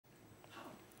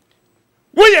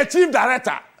We are chief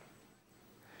director.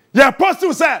 You are supposed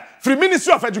to say free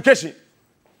Ministry of Education.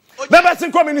 Never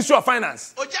seen Ministry of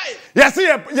Finance. Yes,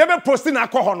 you be posting a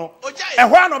cohono.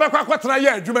 And one of a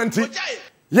year jumanti.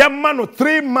 Your man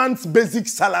 3 months basic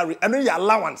salary and your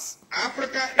allowance.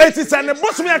 It is an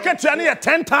boss me a catch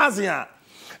 10,000.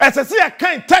 As I see a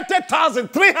kind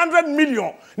 30,300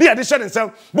 million. The addition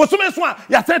itself. But so much one,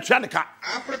 you said Chanica.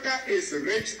 Africa is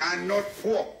rich and not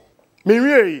poor.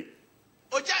 Miri.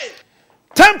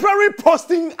 Temporary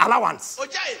posting allowance.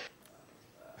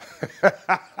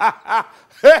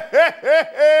 Hey,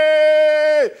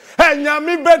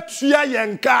 Nyami betia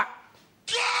yenka.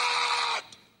 God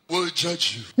will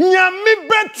judge you. Nyami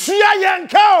betia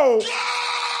yenka. God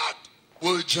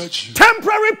will judge you.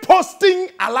 Temporary posting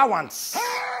allowance.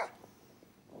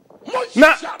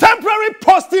 Now, temporary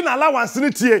posting allowance in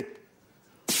it.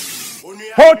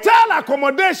 Hotel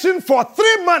accommodation for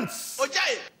 3 months.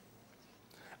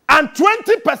 And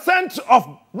 20%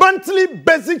 of monthly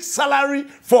basic salary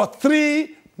for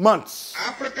 3 months.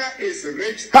 Africa is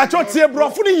rich.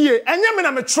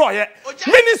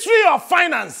 Ministry of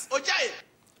Finance.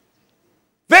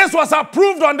 This was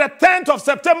approved on the 10th of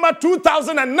September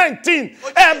 2019.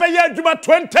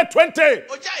 2020.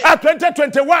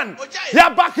 2021. Ya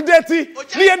back date.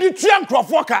 Near the Trian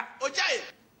Crawford.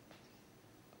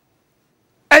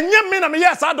 And you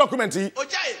yes, our document.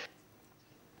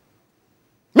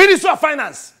 Ministry of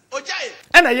Finance.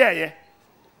 And a year.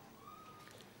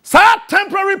 Sir,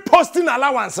 temporary posting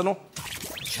allowance, no?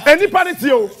 Anybody to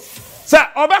you? Sir,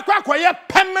 Obekwa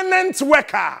permanent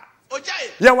worker.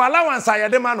 Your allowance, I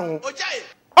had a man. Or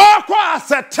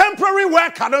as a temporary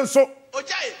worker, don't so.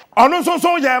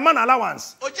 So your man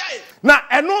allowance. Now,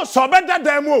 and no so better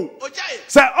demo.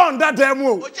 Say on that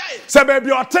demo. Say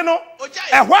baby or tenor.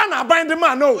 And one I bind the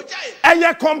man no. And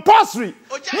your compulsory.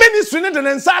 Ministry need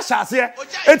an Sasha here.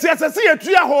 It's a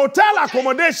see a hotel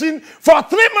accommodation for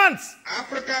 3 months.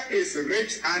 Africa is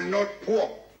rich and not poor.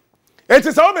 It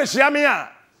is all Shiamia.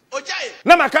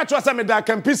 Nama catch us a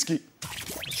Kampiski.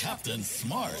 Captain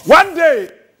Smart. One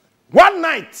day, one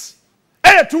night.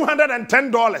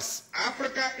 $210.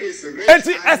 Africa is rich. And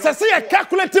I see a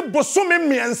calculated bosumi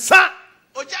miensa.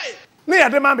 Near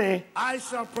the mammy. I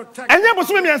shall protect. And you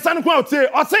bosumi miensa quote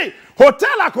or say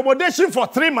hotel accommodation for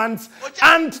 3 months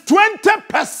and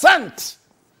 20%.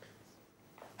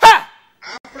 Ha!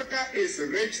 Africa is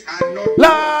rich and not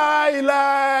La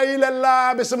ilaha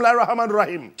illallah bismillahir rahmanir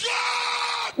rahim.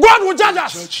 God will judge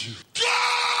us.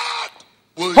 God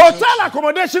will Hotel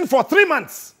accommodation for 3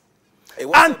 months.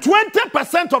 And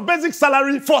 20% of basic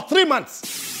salary for 3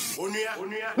 months.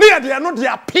 Near they are not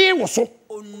their pay was so.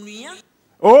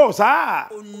 Oh, sir.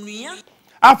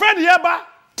 I've heard the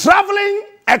traveling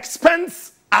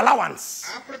expense allowance.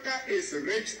 Africa is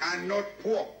rich and not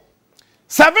poor.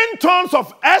 7 tons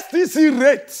of STC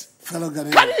rate.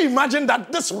 Can you imagine that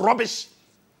this rubbish?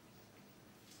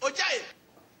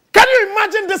 Can you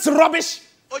imagine this rubbish?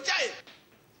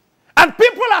 And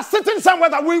people are sitting somewhere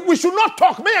that we should not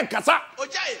talk. Me and Kasa.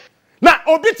 Now,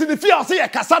 Obi to the fear of say a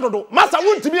Casado. Master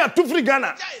wouldn't be a 2 free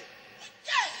Ghana.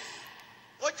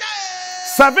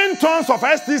 7 tons of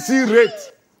STC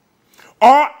rate.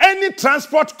 Or any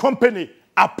transport company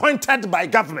appointed by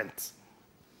government.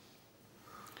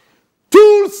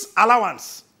 Tools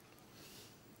allowance.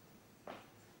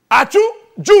 Achu,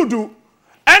 Judu,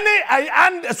 any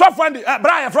and software,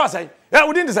 Brian Frost, yeah,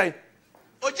 we didn't say.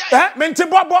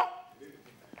 Mentibobo.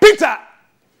 Peter,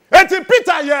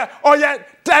 Peter, yeah, or yeah,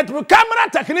 camera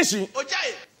technician.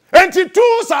 And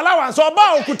tools allowance or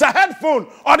bow put a headphone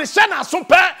or the Shana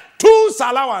super tools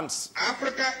allowance.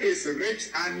 Africa is rich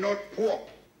and not poor.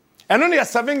 And only a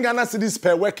 7 Ghana cedis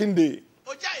per working day.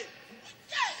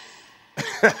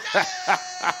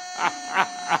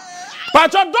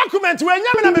 But your document, when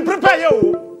you prepare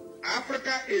you,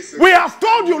 Africa is we have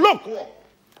told you, look,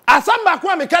 as some back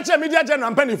when we catch a media general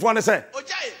and penny for say,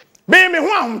 me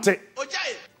one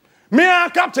me a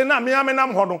captain, me a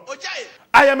menam hono.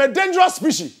 I am a dangerous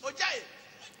species.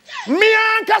 Me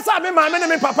a casa be my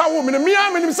enemy papa woman, me a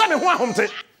me son one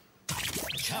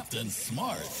Captain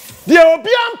Smart. The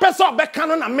Obian person back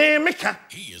canon and me.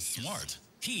 He is smart.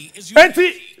 He is your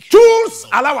tools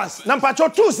allowance. Number 2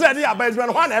 tools that they are by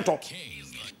one at all.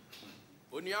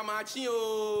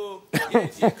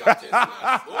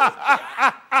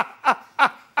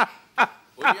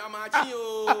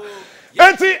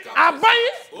 Enti abai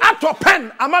ato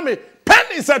pen amame pen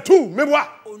is a tool mewa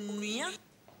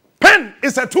pen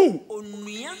is a tool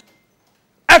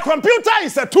a computer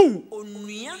is a tool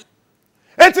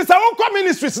It is our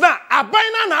ministries now.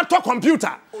 Abaina na to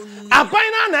computer.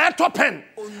 Abaina na to pen.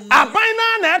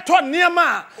 Abaina na to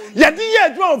niema. Yedi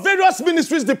adwuma various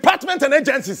ministries, departments and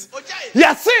agencies.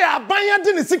 Yes, say abanya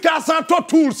di ni sika asan to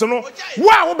tools no.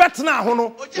 Wa wo betena ho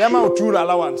no. Yema o tool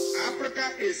allowance. Africa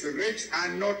is rich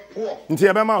and not poor. Nti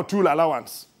yema o tool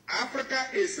allowance. Africa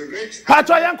is rich.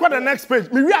 Patro yanko the next page.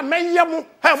 Mi wi ameye mu.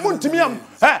 Hey, muntimi am.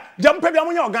 Hey, jampa bia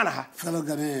mo nya Ghana ha. Fellow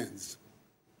Ghanaians,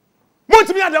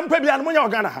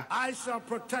 I shall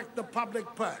protect the public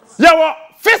purse. Your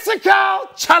physical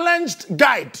challenged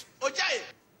guide.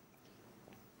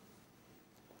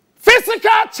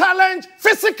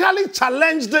 Physically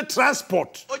challenged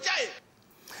transport.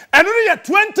 And only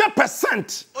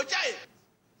 20%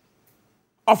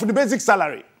 of the basic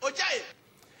salary.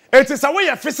 It is a way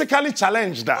you're physically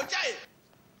challenged.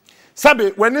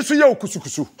 Sabi, when you see your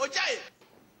kusukusu,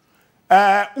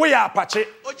 we are Apache.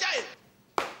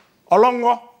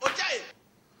 Olongo.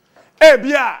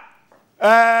 Ebia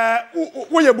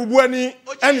we ye bubuani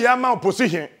eni ama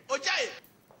opposition.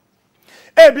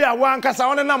 Ebia wan kasa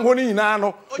won nam ho ni nyina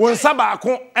no won saba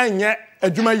ko enye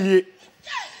adwuma yie.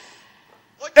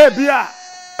 Ebia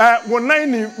won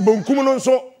nan ni bonkum no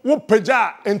nso wo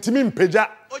pagya entimi mpagya.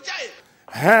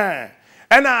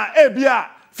 Ena ebia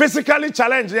physically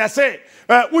challenged ya say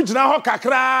wo gina ho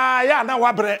kakra ya na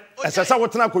wabre esesa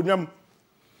wotena konwam.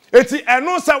 Eti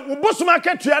eno sa ubosuma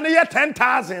ketua ne ye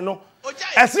 10,000 no.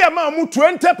 Ese ma mu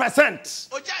 20%.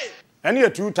 Ene ye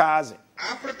 2,000.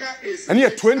 Africa is ene ye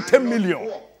 20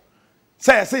 million.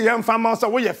 Say ye fama so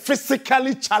we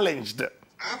physically challenged.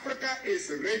 Africa is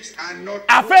rich and not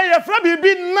Afa ye fra bi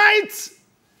night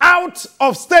out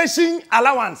of station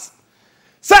allowance.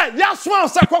 Say ya so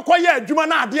say kokko ye adwuma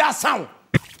na ade asan.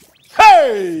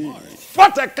 Hey!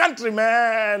 What a country,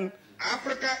 man.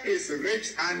 Africa is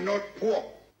rich and not poor.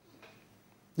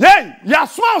 Yay, ya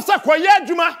small sakoye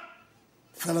adwuma.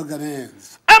 fellow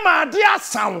Ghanaians, Ema ade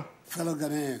asan. fellow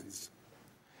Ghanaians,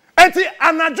 Enti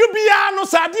anadwo bia no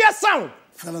sa ade asan.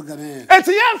 fellow Ghanaians,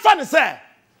 Enti yemfa ne say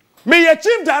me ye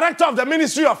chief director of the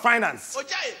Ministry of Finance.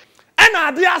 Ena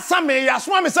ade asan me ya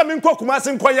so me say me nkɔ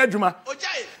Kumasi nkɔye adwuma.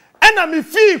 Ena me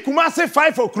fee Kumasi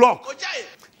 5 o'clock.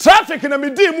 Traffic na me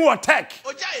di mu o tech.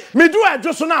 Me do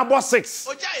adwo so na abo 6.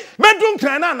 Me do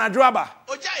nkran na anadwo aba.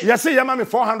 Yes, say yama me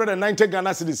 490 Ghana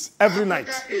cedis every night.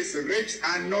 Africa is rich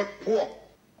and not poor.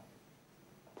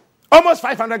 Almost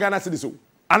 500 Ghana cedis.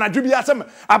 Anadwo bia say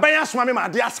aban asoma me ma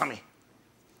ade asame.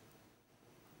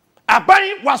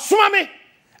 Aban wasoma me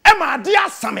e ma ade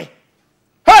asame.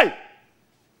 Hey!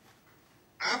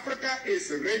 Africa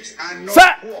is rich and not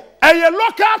Sir, poor. a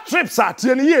local trips at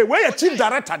ye where your chief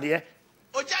director there.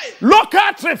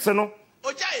 Local trips, no.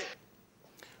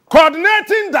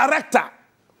 Coordinating director,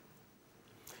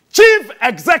 chief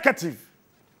executive,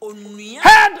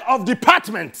 head of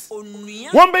department.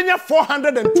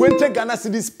 420 Ghana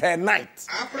cedis per night.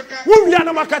 Africa Who we are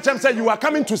no say you are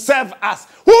coming to serve us.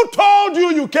 Who told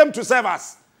you you came to serve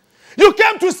us? You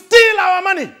came to steal our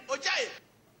money.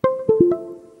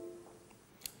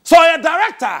 So a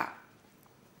director.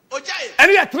 And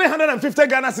you 350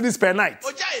 Ghana cedis per night.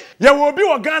 You will be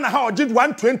Ghana how did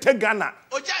 120 Ghana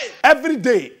every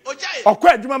day. Or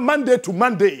quite Monday to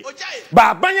Monday.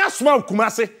 But Banya small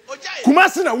Kumasi.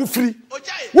 Kumasi na Wufri.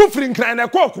 Wufri in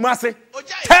Krana call Kumasi.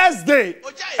 Thursday.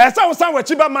 As I was somewhere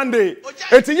Chiba Monday.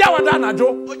 It's a Yawadana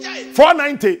Joe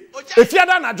 490. If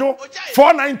Yadana Joe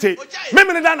 490.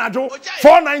 Mimidana Joe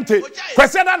 490.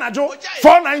 Quesadana Joe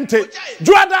 490.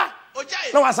 Juada.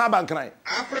 No, what's happening?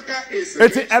 Africa is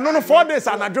rich. It's and on 4 days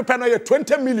and I drop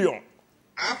 20 million.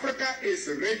 Africa is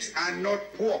rich and not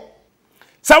poor.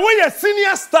 So when you're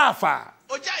senior staffer,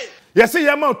 you see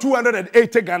you're about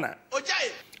 280 Ghana.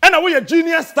 And when you're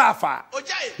junior staffer,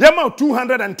 you're about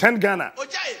 210 Ghana.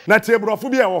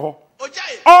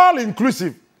 All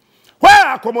inclusive.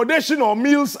 Where accommodation or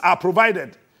meals are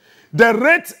provided, the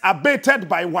rates are abated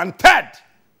by 1/3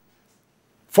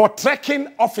 for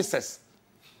trekking officers.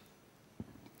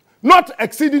 Not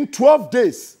exceeding 12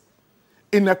 days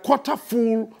in a quarter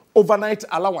full overnight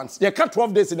allowance. You can't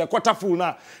 12 days in a quarter full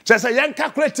now. Just say you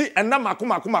calculate and na maku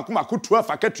 12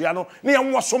 aketuano. Ni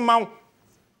amwaso mau.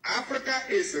 Africa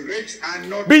is rich and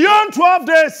not Beyond 12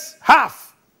 days,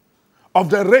 half of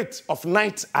the rate of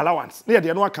night allowance. Near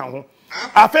the no account.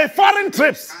 After foreign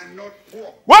trips. and not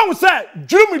poor. One will say,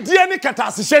 Jumi Diani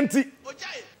Katasishenti.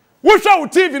 We show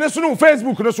TV no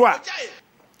Facebook no so.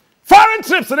 Foreign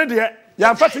trips in there.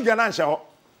 Ya fati Ghana ho.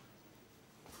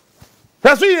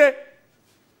 Pesuye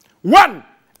 1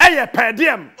 a per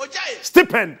diem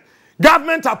stipend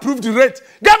government approved rate.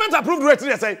 Government approved rate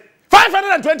they say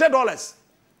 $520.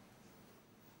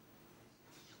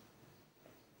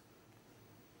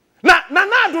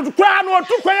 na do kwa no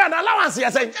to kwa ya na allowance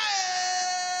ya say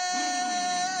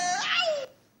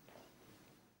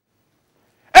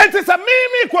it is a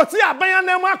mimi kwoti aban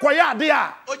na mu akoya ade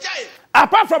a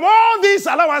apart from all these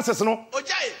allowances no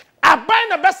aban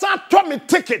na besa to me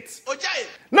ticket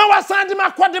na wasan de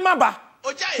makode maba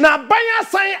na aban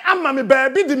asan ama me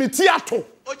baabi de me ti ato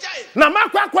na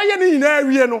makwa akoye ni nyina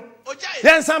awie no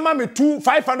yen san ma me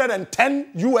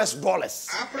 $510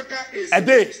 Africa is a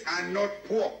day rich and not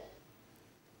poor.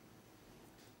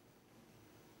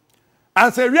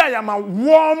 and say we are my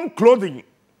warm clothing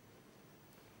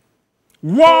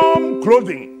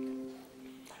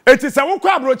it is a wo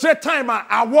kwa broche time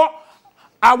awo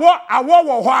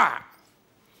wo ho a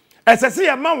esese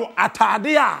ye ma wo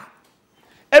atade a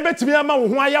ebetimi ama wo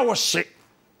ho aye wo hye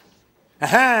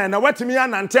na watimi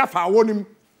anante afa awonim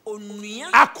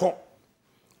akọ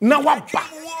na waba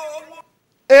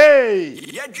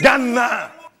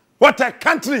Ghana, what a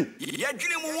country.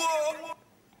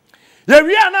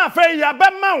 We are now for ya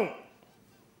bemau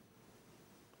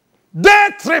day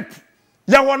trip.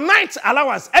 Your night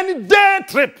allowance any day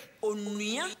trip.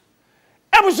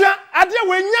 Ebusha adia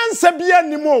we nyansa bia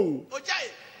nimo.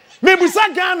 Me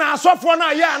busa Ghana asofo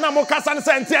na ya na mo kasa ne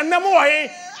sente enemo ohe.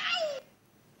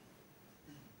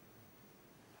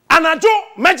 Anajo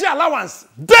meji allowance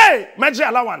day meji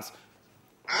allowance.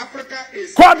 Africa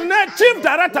is Coordinate chief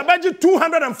director beji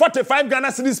 245 Ghana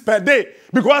cedis per day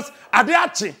because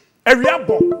adeachi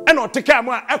eriabo and or take care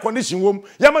more air condition room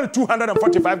yaman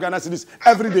 245 Ghana cedis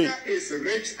every day. Africa is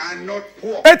rich and not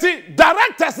poor. Eti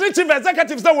directors ni chief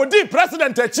executives that would be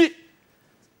president echi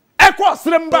ekwa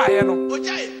sremba ye no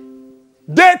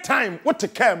daytime what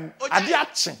take care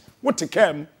adeachi what take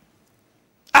care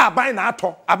aban na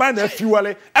ato aban na fuel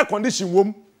air condition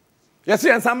room. Yes,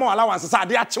 and some more allowances are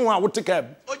there.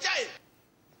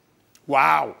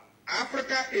 Wow.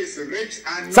 Africa is rich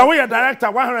and so we are director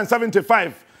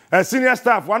 175, senior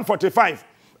staff 145,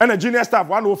 and a junior staff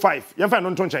 105.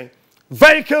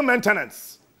 Vehicle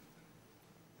maintenance.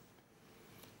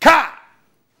 Car.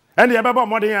 And the about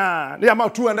more than the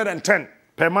amount 210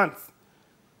 per month.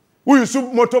 We use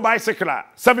motor bicycle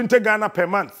 70 Ghana per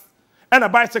month. And a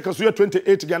bicycle so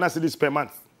 28 Ghana cedis per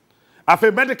month.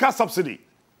 After medical subsidy.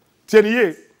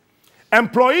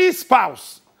 Employee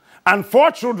spouse and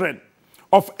 4 children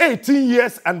of 18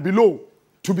 years and below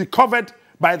to be covered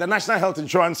by the National Health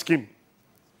Insurance Scheme.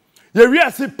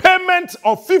 We see payment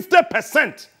of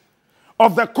 50%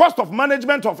 of the cost of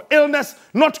management of illness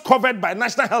not covered by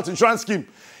National Health Insurance Scheme.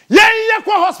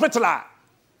 Hospital.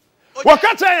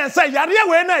 Wakacha and say yariya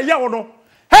we na ya wono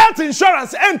health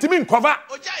insurance entimin cover.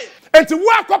 Enti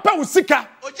wo akopa usika.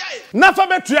 Nafa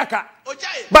betuaka.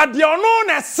 But the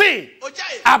unknown say,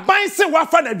 aban se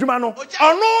wafa na adwuma no,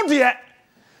 ono de.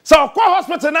 So kwa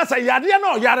hospital na say yade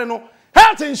na oyare no,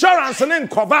 health insurance ne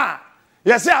cover.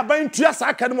 Yes say aban tua sa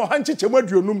aka no hanchi chemu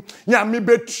aduonum, nyame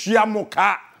betua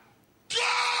moka.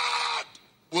 God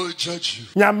will judge you.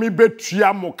 Nyame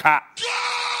betua moka.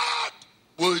 God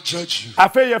will judge you.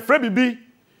 Afa ye frɛ bibi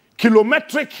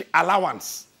kilometric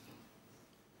allowance.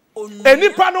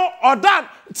 Enipa no odan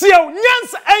tie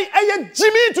nyans eye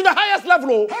Jimmy to the highest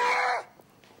level.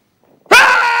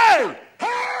 Hey!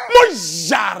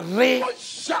 Mujare.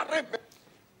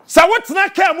 So what's na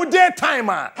care mu day time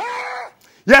ah.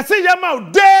 You see yama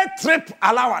day trip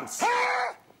allowance.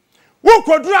 Wo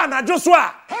kodura na joso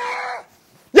a.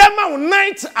 Yama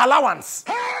night allowance.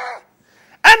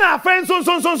 And afen so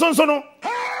no.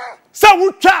 So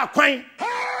wo twa kwan.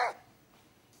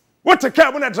 What a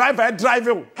car when a driver drive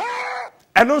you.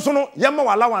 And also no yama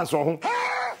allowance or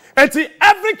and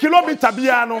every kilometer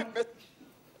biano.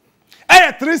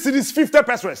 3 cities 50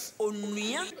 pesos.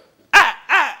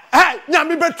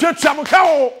 Nyami betre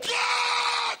chamukao.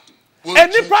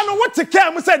 And if I know what to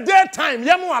care, we say daytime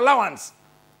yama allowance.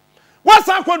 What's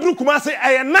our quadru kumase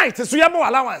a night so yama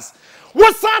allowance.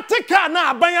 What's our take car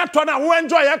na banya tona who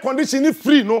enjoy air conditioning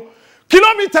free no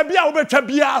kilometer bia obetra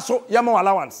bia so yama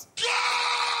allowance.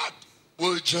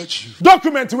 Will judge you.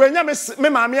 Document when you me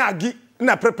mami agi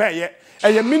na prepare ye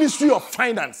a Ministry of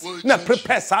Finance na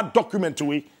prepare that document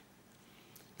we.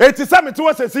 It is something to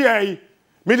us say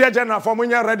media general for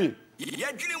when you ready.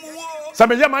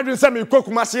 Some ya madrin say me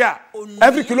Kumasi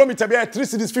every kilometer be 3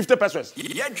 cities 50 pesos.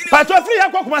 But to free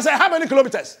Kumasi how many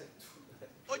kilometers?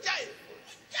 Free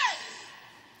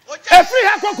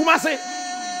Kumasi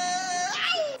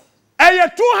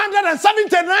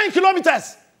 279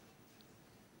 kilometers.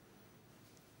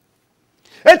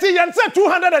 It is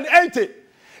 280.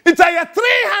 It's a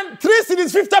 3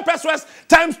 cities 50 pesos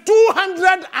times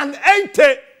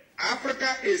 280. Africa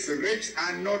is rich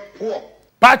and not poor.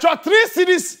 But your 3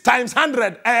 cities times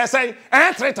 100, I say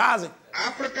 3,000.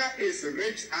 Africa is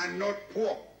rich and not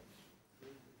poor.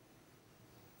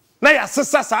 Na ya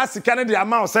sesa sa sika ne de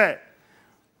ama o say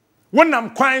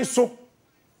wonam kwan so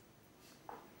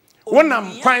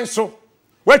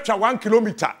wetwa 1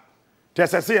 kilometer te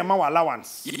say e ma wa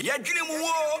allowance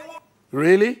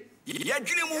really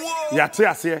ya te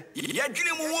ase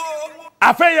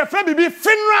afa ye fa bibi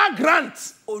funeral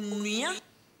grant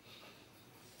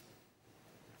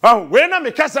oh we na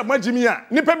me kasa magimi a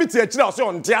nipa bi te akira o say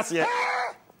on te ase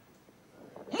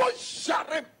Mo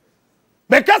share.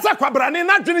 Mekasa kwabrane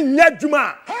na dwene nya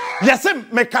adwuma yese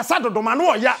mekasa dodoma no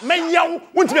oya menyew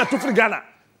wontimi atufri Ghana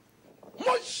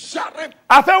Mo share.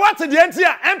 afa what the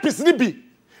entia MPs ni bi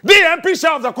the MP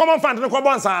share of the common fund no ko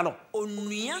bonsa no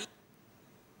onua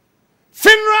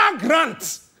funeral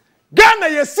grant Ghana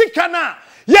ye sika na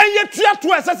ye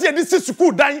tuato asase ye di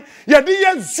school dan ye di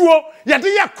ye nsuo ye di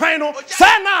ye kwan no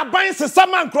say na aban sesa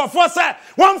man crofo say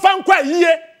won fa nkwa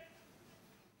yie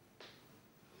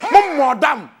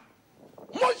modam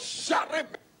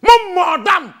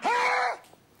Mom,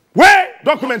 where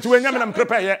document when you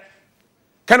prepare yet?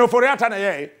 Can for na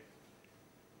ye?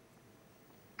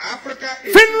 Africa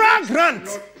is funeral grant.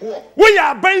 not poor. We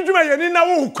are Benjamin Yanina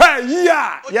who cry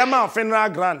ya. Yama funeral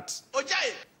grant.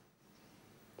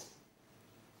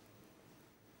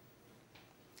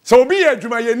 So be a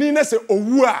Juma Yanina say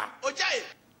Owa.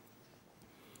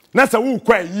 Nasa who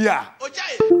cry ya.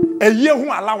 A year who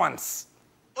allowance.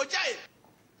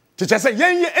 Teacher say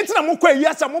yen etina mo kwa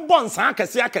yasa mo bon san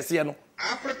kese no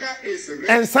Africa is rich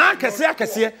and san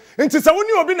kese nti se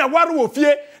woni obi na ware wo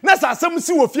fie na sa asem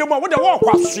si wo fie mo wo de wo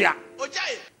kwasoa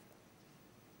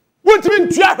wontimi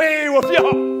ntua hwe wo fie ho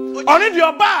oni de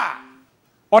oba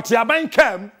oti aban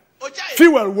kam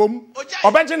fuel wom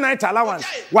obeje night allowance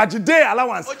waji day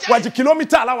allowance waji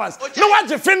kilometer allowance no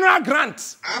waji funeral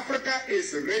grant. Africa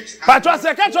is rich but was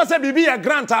say catch say bibi ya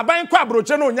grant aban kwa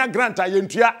broche no nya grant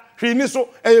ayentua hwe ni so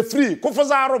e free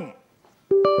kofozarom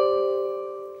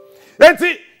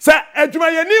enti say adwuma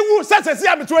ye ni wu sesesi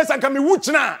abeto sanka me wu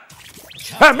kina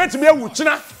ha metime awu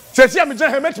kina sesi amegye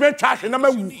ha metime atwa hwe na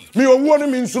mawu me owuo no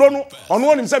me nsuro no ono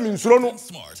onim say me nsuro no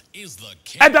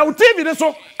and our TV this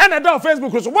so and at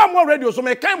Facebook so one more radio so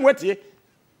me kan wetie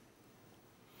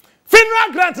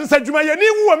funeral grant is adwuma ye ni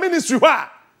wu ministry ho a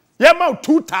ye ma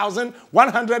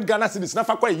 2,100 Ghana cedis na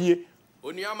fa kwa yie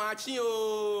Oniama chi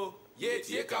o ye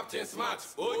tie Captain Smart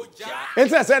oja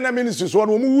enti say na ministry so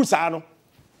no mu wu sa no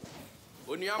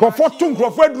ko fortune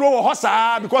crofo aduro wo ho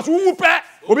sa because wu pe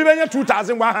obi benya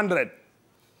 2,100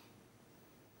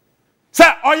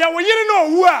 say oya wo yiri no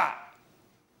wu a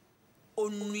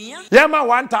Yama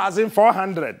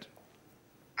 1,400.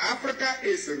 Africa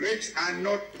is rich and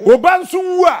not poor.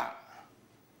 Obansuwa.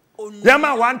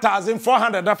 Yama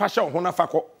 1,400 da fashion hona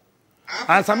fako.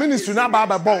 And some ministry na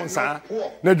ba bon sa.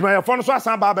 Na djuma ye fon so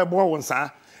asan ba be bo won sa.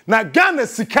 Na Ghana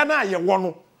sika na ye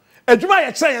wono. Adwuma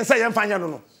ye kire yen say ye mfanya no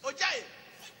no.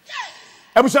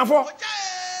 Ebusanfo.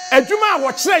 Adwuma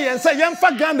wo kire yen say ye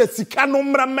mfa Ghana sika no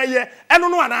mra meye. Eno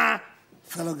no ana.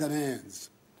 Fellow Ghanaians.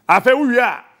 Afa wi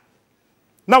a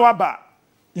na waba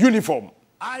uniform.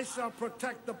 I shall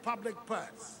protect the public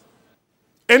purse.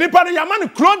 Anybody yaman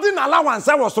clothing allowance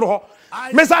I was through.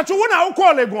 Mr. Chuwuna who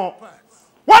call Legon.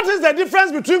 What is the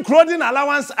difference between clothing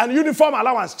allowance and uniform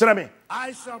allowance? Jeremy?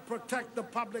 I shall protect the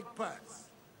public purse.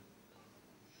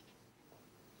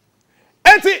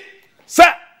 Eti,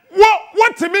 sir,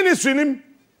 what the ministry name?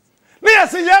 They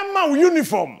say yama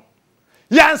uniform.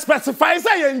 Ya specify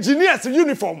say engineers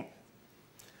uniform.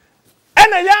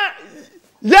 And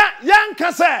yan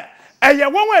kase eye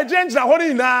won we change na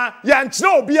hori na yan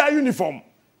kire obi a uniform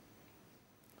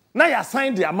na ya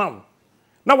sign the amount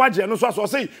na waje no so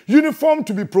say uniform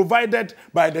to be provided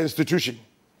by the institution.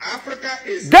 Africa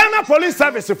is Ghana Police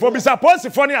Service for be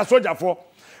supposed for ni soldier for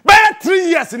by 3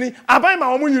 years ni abai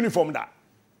ma omo uniform da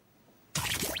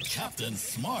Captain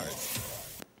Smart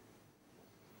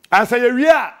and say we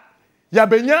are ya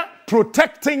benya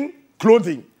protecting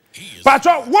clothing. But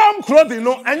warm clothing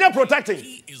no and you're protecting.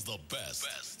 He is the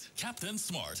best. Captain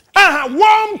Smart.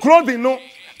 Warm clothing no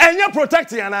and you're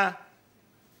protecting ana.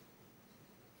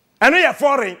 And you're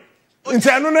foreign. And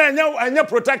you're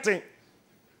protecting.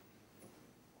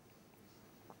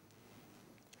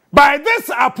 By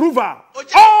this approval,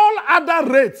 all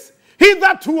other rates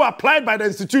hitherto applied by the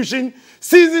institution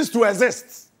ceases to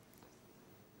exist.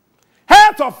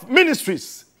 Heads of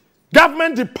ministries,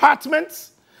 government departments,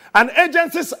 and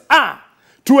agencies are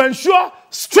to ensure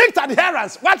strict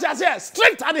adherence. What you say?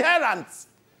 Strict adherence.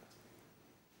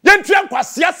 Yentuan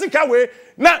kwasia sika we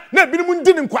na binimu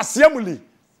ndini kwasia muli.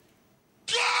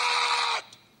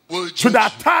 To the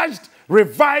attached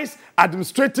revised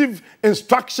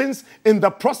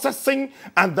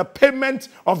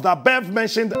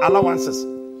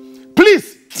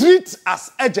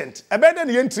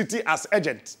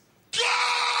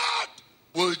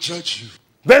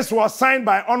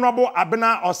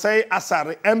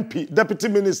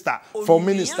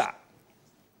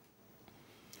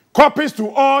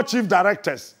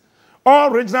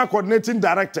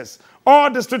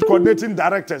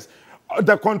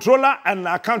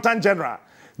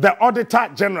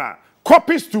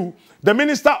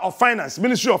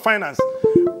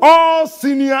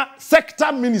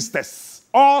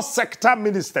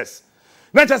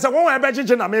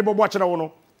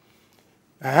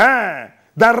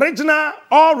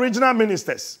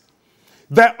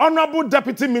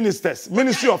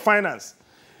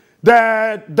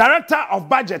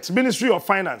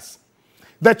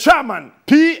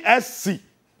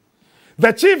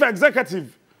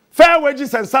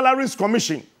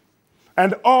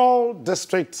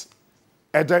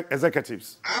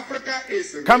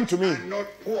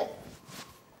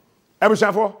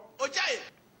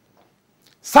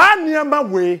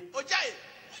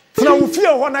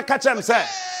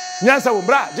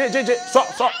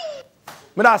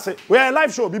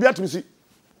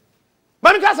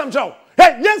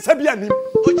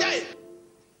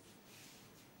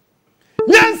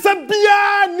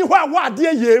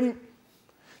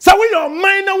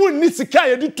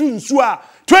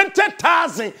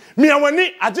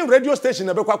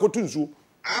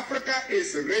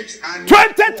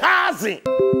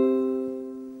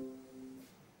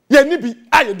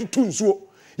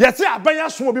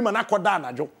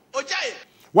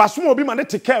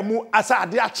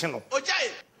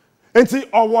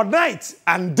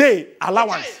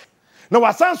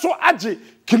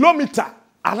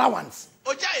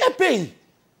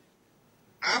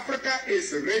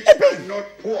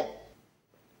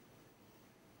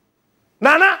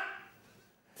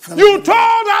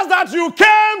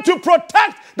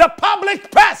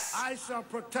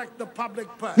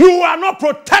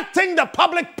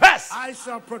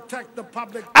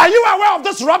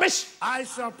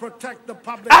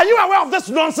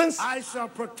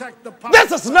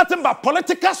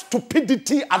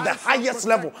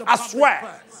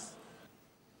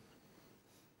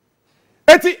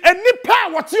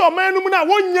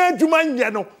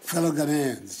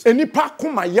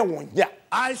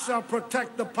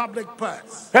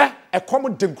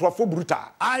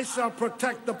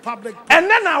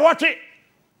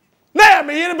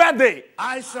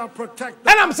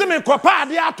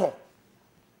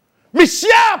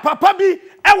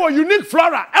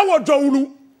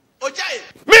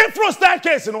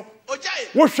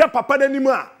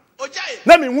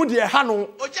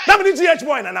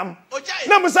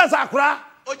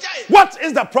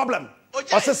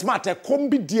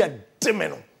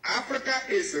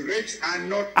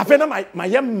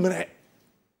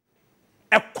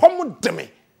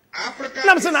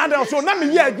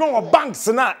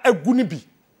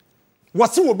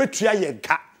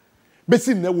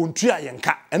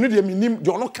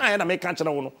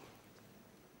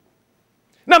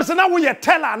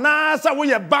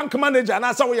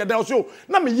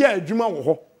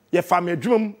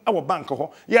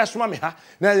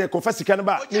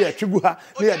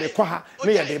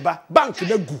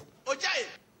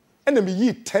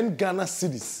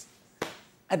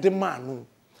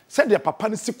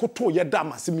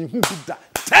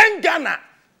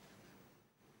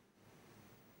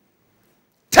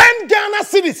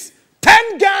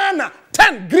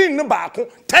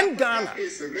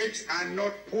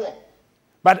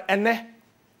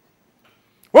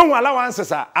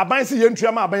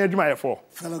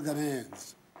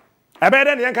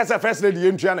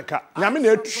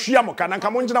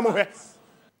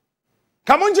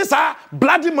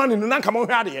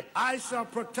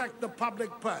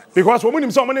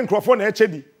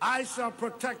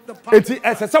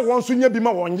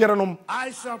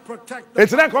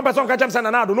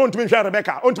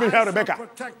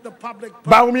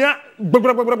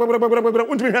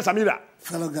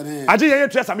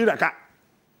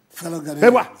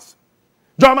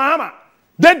John Mahama.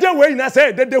 Dede we na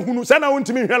say dede hunu say na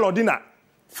wontimi hwe Lordina.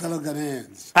 Fellow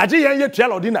Ghanaians. Aje yen ye tua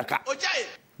Lordina ka.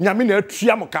 Nyame na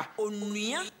atua moka.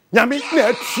 Onua. Nyame na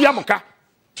atua moka.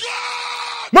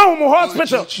 Ma hu mo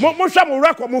hospital, mo hwa mo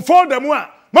record, mo folder mu a,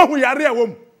 ma hu yare a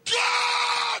wom.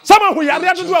 Sama hu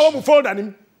yare dodo a wom folder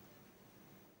nim.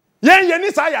 Yen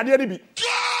ni sa yare ni bi.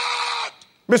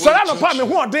 Me so ya no pa me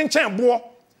hu odin chen bo.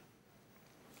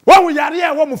 Wa hu yare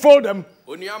a wom folder mu.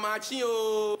 Onua machi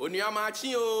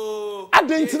o.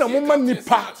 Adenti na mo ma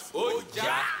nipa.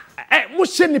 Mo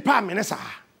hye nipa amene sa.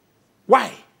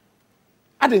 Why?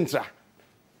 Adentra.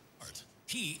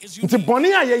 He is Nti unique.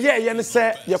 boni a ye ne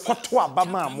se ye kwoto aba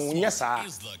ma mo nye saa.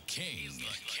 Is the king.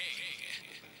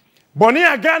 Boni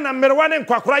a Ghana mmerwa ne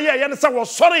nkwakora ye ne se wo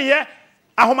sori ye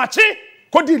ahomachi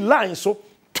kodi line so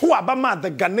to aba ma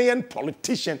the Ghanaian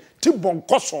politician ti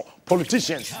bonkoso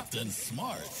politicians. Captain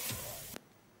Smart.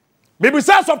 Baby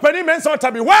says of penny mention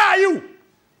tabi, where are you?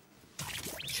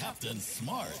 Captain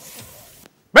Smart.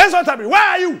 Mention tabi, where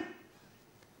are you?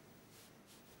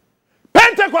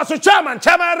 Pentecost chairman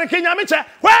Ricky Nyamiche,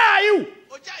 where are you?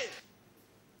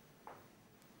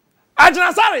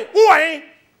 Ajinasari, who are you?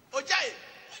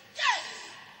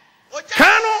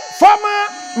 Kano, former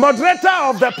moderator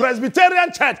of the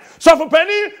Presbyterian Church,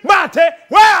 Sofopeni Mate,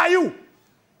 where are you?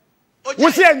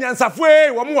 We see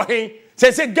Nyansafwe, Wamuahi,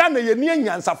 say Ghana, ye near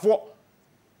Nyansafo.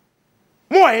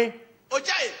 Moe,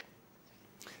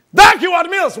 Darky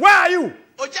Mills, where are you?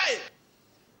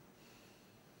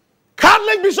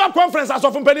 Catholic Bishop Conference as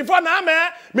of Penifo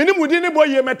Name, Minimudini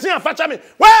Boye, Metia Fachami,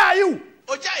 where are you?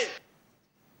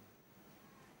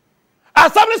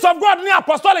 Assemblies of God near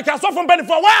Apostolic as of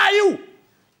Penifo, where are you?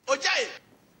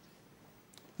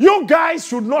 You guys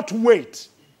should not wait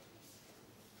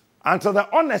until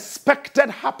the unexpected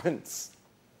happens.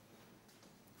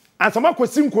 And some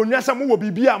question Konyasa will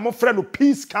be a friend of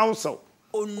Peace Council.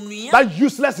 That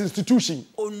useless institution.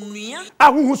 Don't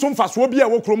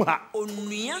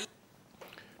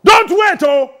wait,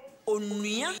 oh.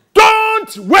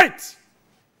 Don't wait.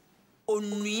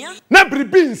 Nebri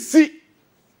bin si.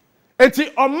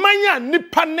 Eti omanya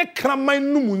nipa ne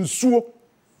kraman numunsuo.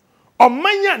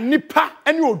 Omanya nipa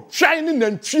eni otwan ni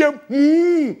nantwie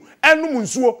mu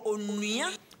enumunsuo.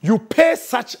 You pay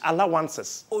such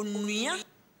allowances.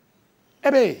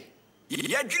 Ebe.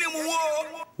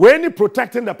 We need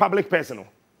protecting the public person.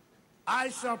 I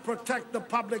shall protect the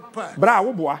public purse. Bra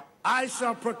wo boa. I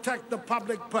shall protect the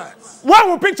public purse. What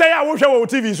will picture ya wo hwe wo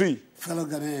TV so yi? Fellow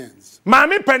Ghanaians.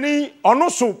 Mami pani ono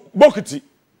so bokiti.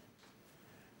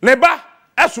 Ne ba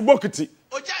esu bokiti.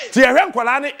 Ti ehwe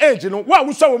nkwala ne age no wa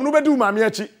wo so wo no bedi mami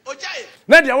achi.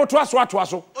 Na dia wo to aso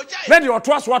aso. Na dia wo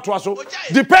to aso.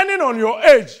 Depending on your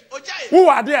age. Who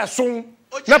are there so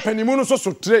na panimu no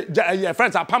so tre your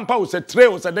friends are pampa wo se tre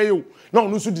wo se dey o. Na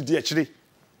onu so didi akire.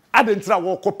 Adentra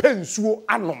wo kopa nsuo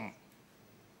anom.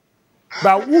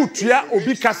 Ba wutua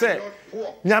obi ka se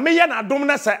nyame ye na dom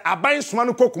na se aban soma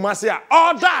no kokuma se a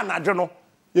order anadwo no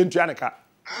ye ntua ne ka.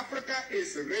 Africa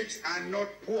is rich and not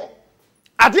poor.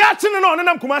 Ade akyene no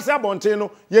onenam kuma se abonten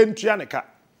no ye ntua ne ka.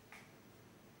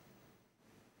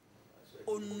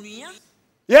 Onua.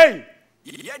 Yey.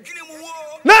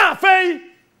 Na fei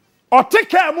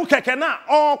oteka mu keke na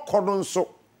okono nso.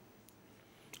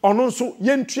 Ono nso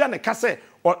ye ntua ne ka se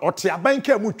ote aban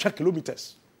ka mu 2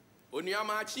 kilometers. Onua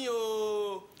machi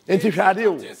o. Enti hwade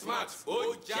o.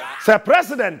 Se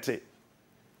president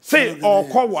say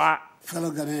okowa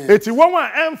Fellow Ghanaians. eti won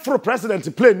wa emfro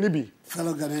president plane ni bi.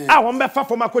 Fellow Ghanaians. Ah won be fa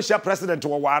former kwashia president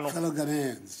wo wa no. Fellow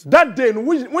Ghanaians. That day no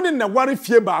woni na ware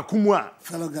fie ba akumu a.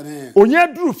 Fellow Ghanaians.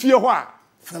 Onye duru fie ho a.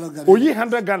 Fellow Ghanaians. Oyi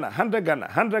 100 Ghana, 100 Ghana,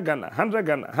 100 Ghana, 100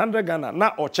 Ghana, 100 Ghana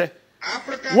na oche.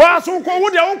 Africa Wa so ko wo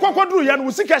dia won kokko duru ya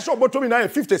no sika sho botomi na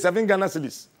 57 Ghana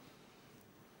cedis.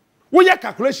 Wo ye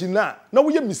calculation na wo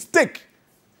ye mistake.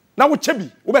 Na wo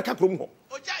chebi wo be ka krom ho.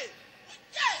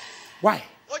 Why?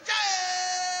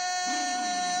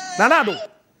 Nanado,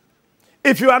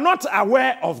 if you are not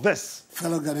aware of this,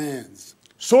 Fellow Ghanaians.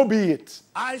 so be it.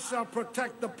 I shall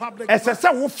protect the public As I purse.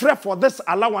 said, we free for this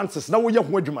allowances. Now we are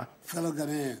home. Fellow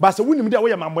Ghanaians. But so we need to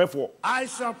mamboy for. I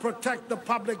shall protect the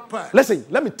public purse. Listen,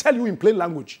 let me tell you in plain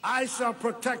language. I shall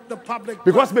protect the public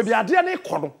Because purse. maybe I didn't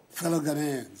kono. Fellow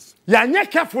Ghanaians. Ya nye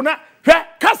careful na. Hwe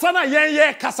kasa na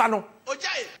ye kasa no.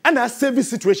 And a saving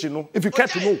situation no. If you care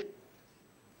to know.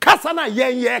 Kasa na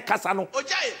ye kasa no.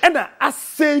 And a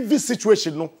saving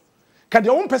situation no. Can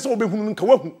your own person be hunu nka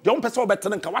wahu. Your own person be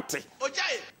tene nka wate.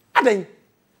 Aden.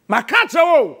 Makatre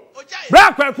wo.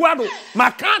 Bra kwaku ado.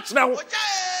 Makatre wo.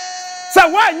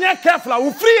 Say why nye careful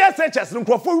we free SHS no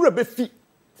krofo wura be fi.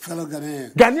 Fellow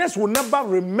Ghanaians. Ghanaians will never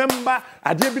remember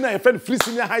ade bi na ye friend free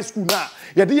senior high school na.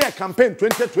 Ye de year campaign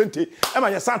 2020.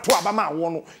 Ema ye san to abama wo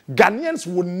no.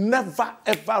 Ghanaians will never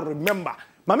ever remember.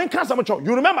 Mama kan some cho.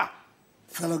 You remember?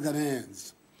 Fellow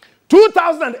Ghanaians.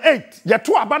 2008 ye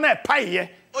to abana e pai ye.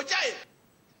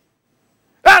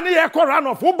 And ye ko run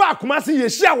off wo ba Kumasi ye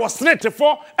share was straight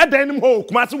for e dan nim ho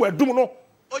Kumasi we dum no.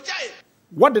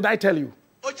 What did I tell you?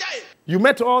 You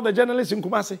met all the journalists in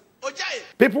Kumasi.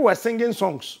 People were singing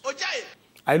songs.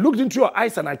 I looked into your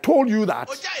eyes and I told you that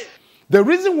the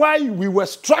reason why we were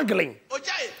struggling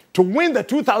to win the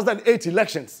 2008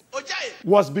 elections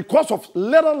was because of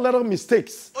little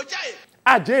mistakes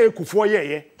J. Kufuor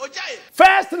ye.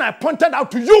 First thing I pointed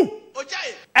out to you.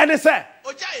 And they say,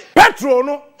 Petro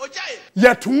no.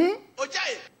 Yetum.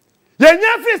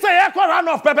 Yenye free say ye run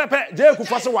off pepepe. J.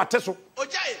 Kufuor se wateso.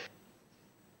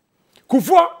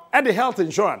 Kufuor at the health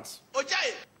insurance.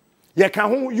 Ye can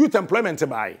hu youth employment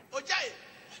buy.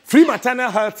 Free maternal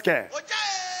health care.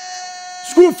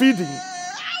 School feeding.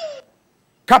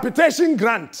 Capitation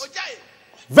grant.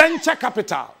 Venture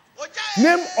capital.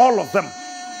 Name all of them.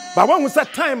 But when we say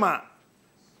time,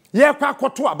 ye kwa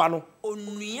koto abano.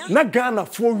 Na Ghana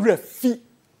for refi.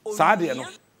 Saade no.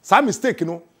 Sa mistake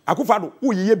no. Akufado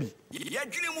uye bi.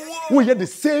 Uye the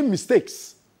same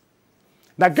mistakes.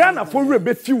 Na Ghana for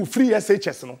be few free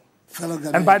SHS no.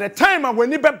 And by the time when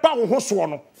you be ba wo so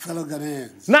no. Fellow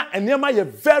Ghanaians. Na enema ye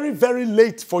very very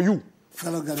late for you.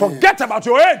 Fellow Ghanaians. Forget about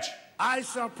your age. I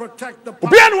shall protect the Obi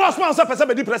public. anu was man say person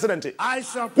be the president. I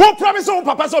shall Who promise you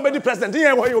papa say be the president?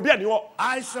 Here where you be anu.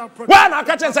 I shall protect. When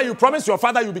Akachen say you promise your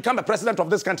father you become the president of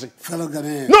this country. Fellow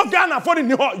Ghanaians. No Ghana for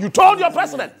the you told your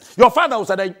president. Your father was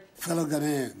saying Fellow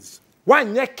Ghanaians.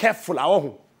 one ye careful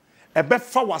awo. Ebe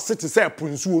fa wase te say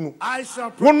punsuo no. I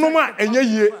shall protect. Wonoma enye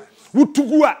yie.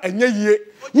 Wutugu a enye yie.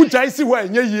 Wujaisi ho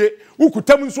enye yie.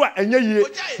 Wukutam nso a enye yie.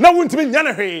 Na wuntimi nya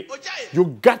ne hwe. You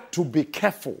got to be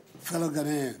careful. Fellow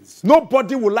Ghanaians.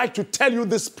 Nobody would like to tell you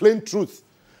this plain truth.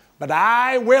 But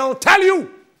I will tell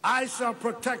you. I shall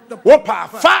protect the Wopa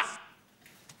fa.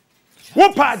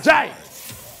 Wopa jai.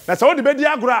 That's all the bedi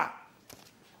agura.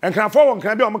 And can for one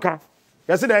can be omka.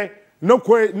 Yesterday, no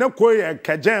kwe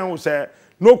kajen who said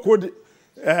no code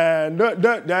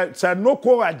said no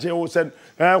ko aje who said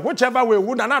whichever way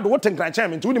would not what in can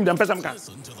chime into him them person can.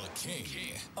 Listen to the king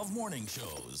of morning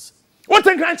shows. What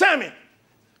in can chime?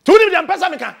 To him them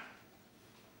person can.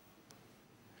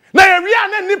 Now we are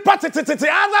not ni party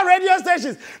other radio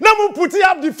stations. Now we put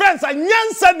up defense and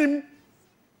yansan him.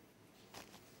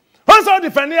 Also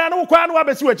defend ya no kwa no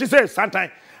abesi we say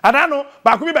sometime. I don't know,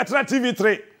 but could be better than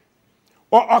TV3.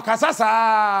 Or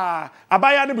kasasa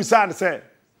abaya no bisa and say.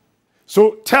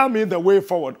 So tell me the way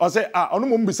forward. Or say onu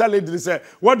mo bisa lady say,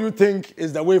 what do you think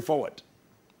is the way forward?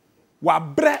 Wa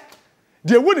bre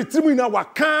de woni trimu na wa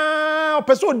kan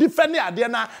person defend ade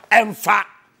na emfa.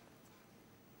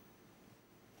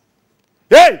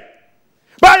 Hey!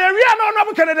 But we are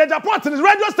not Canada Japan in the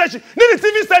radio station, the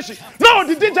TV station. No,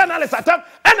 the journalists at time,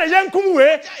 and a young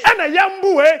Kumwe, and a young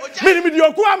Bue,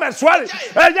 Minimidioku Amerswali,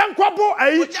 a young Quapo,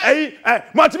 a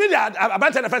multimedia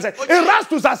about the first, a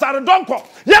Rastus Asar Donko,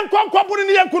 young Quapo in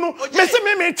the Yankunu,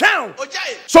 Missing me town.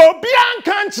 So beyond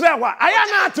country, I am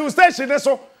not to station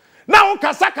so. Now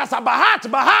Kasakasa Bahat.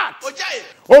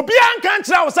 Obian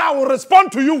country, I will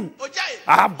respond to you.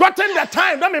 I have gotten the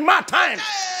time, that means my time.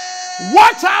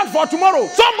 Watch out for tomorrow.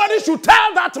 Somebody should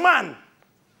tell that man.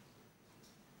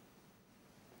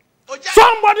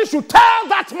 Somebody should tell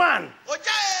that man.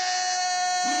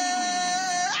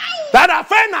 That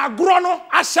affair na grono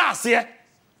ashase.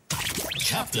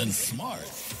 Captain Smart.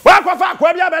 Wakwafa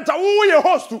kwabia better who you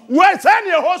host to. We send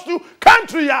you host to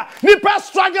country ya. Nipa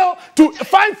struggle to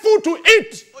find food to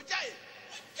eat.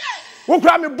 Who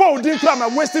cry me bold, didn't cry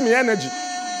me wasting me energy.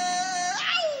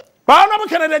 But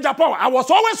Canada, Japan, I was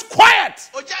always quiet.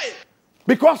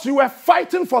 Because you were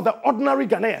fighting for the ordinary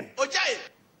Ghanaian.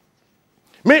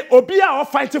 Me Obia or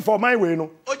fighting for my way,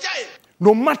 no.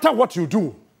 No matter what you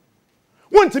do.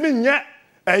 Want to mean a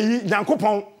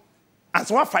Yankopon and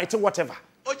so I fight whatever.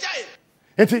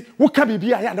 And what can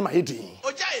be I am my heading?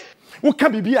 What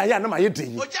can be I am my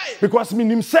heading? Because me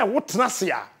himself, what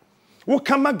Nasia? What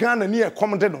can my Ghana near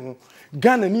commandant?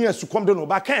 Ghana near to come down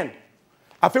back end.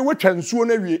 I feel we can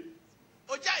soon every.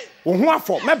 Who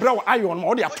for my brother iron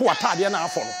or the two atade na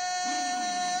for.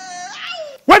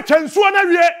 We can soon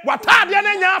every what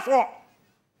atade for.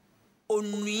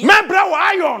 My brother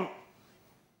iron.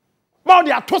 More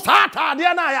the two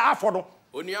atade na for.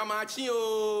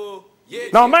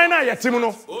 Now mine na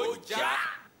yetimuno.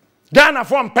 Ghana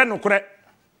for pen kure.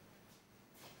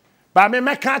 Ba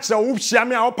me catch the whoopsia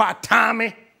me a opa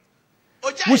tame.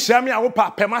 Whoopsia me a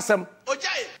opa pemasem.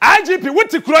 IGP what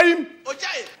to crime?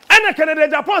 And a Canada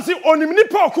Japan see on him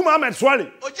nipo kuma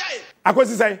Amerswali.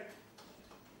 Akwesi say.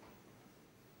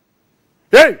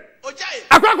 Hey.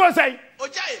 Akwako say.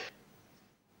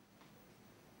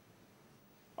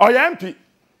 Oh yeah, MP.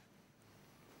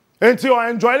 Until I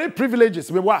enjoy the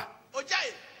privileges, we were.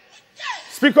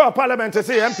 Speaker of Parliament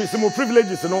say MP some more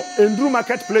privileges, no, in Drew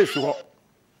Marketplace.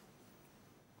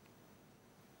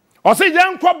 Or say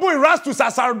young Kwabu Rastus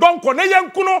Asar Donko, ne young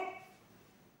Kuno.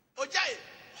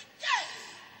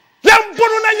 Young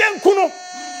Bono na young Kuno.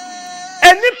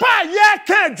 And Nipa ye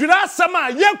can Jura Sama,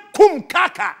 ye kum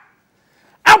kaka.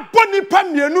 aboni pa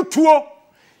mienu tuo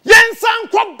yensan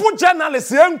kwabo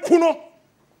journalist yenku no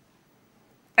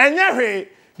enye hwe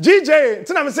GJ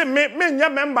tina me say me nya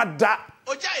member da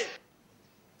Ojai.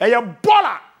 Eye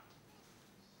bola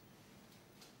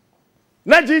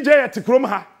na GJ at krom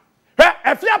ha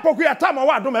efia poku ya time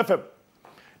wa Adom FM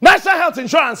National Health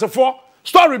Insurance for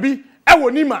story bi ewo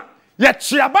nima ye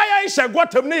chiabaya ishe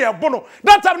gwatem ne ye bono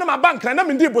that time na my bank na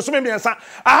me ndi boso me miensa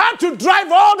I had to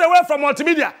drive all the way from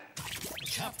Multimedia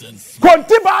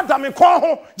Kontiba Adami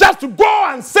ho just to go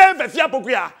and save efia poku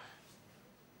ya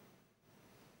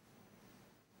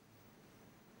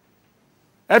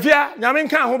efia nyame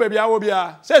nka ho bebia wo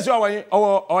bia say so awon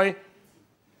owo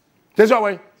say so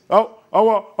awon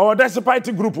oh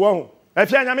despite group wo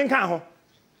efia nyame nka ho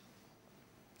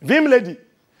vim lady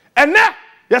ene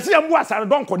yesi yambu asare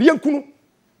donko de yankunu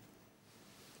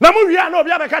na mu wia na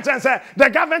obi abeka chen say the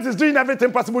government is doing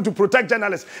everything possible to protect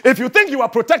journalists. If you think you are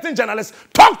protecting journalists,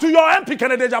 talk to your MP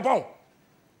Kennedy Japan.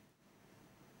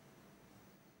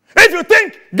 If you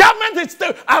think government is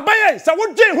still abaye so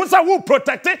who say who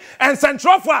protect it and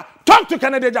central for talk to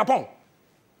Kennedy Japan.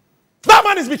 That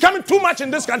man is becoming too much in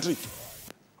this country.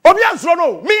 Obiansro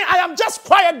no, me I am just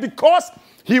quiet because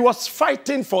he was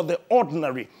fighting for the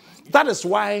ordinary. That is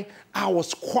why I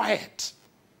was quiet.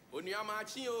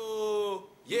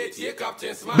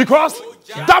 Because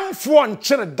damn for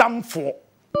and damn for.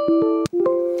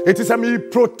 It is me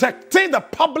protecting the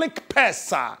public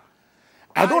purse. I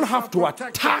don't have to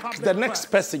attack the next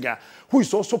person who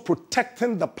is also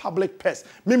protecting the public purse.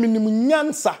 Mimi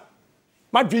nimunyansa.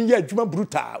 Madwinya adwuma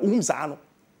bruta uhumsa ano.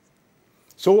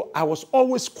 So I was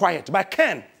always quiet. But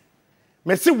Ken,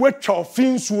 me see wetwa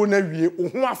finsuo na wie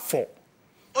ohu afo.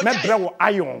 Me bre wo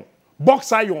iron,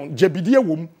 box iron, jebidie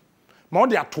wom. Ma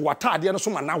ode ato atade no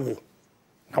so ma na wo.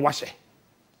 Na wahye.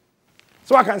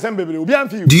 So I can send baby.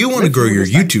 Do you want to grow your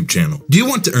YouTube channel? Do you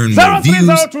want to earn more views,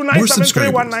 more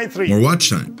subscribers, more watch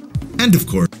time? And of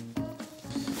course,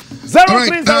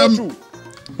 0302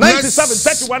 let's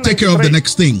take care of the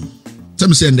next thing.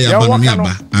 Some say they are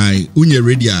I unye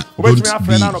ready don't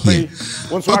be here.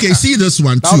 Okay, see this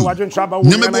one too.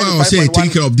 Remember I was saying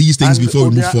take care of these things before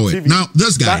we move forward. Now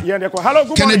this guy,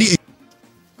 hello, Kennedy.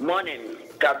 Morning,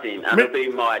 Captain. I'm very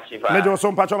much.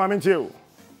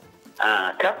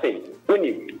 Captain, when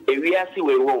we are see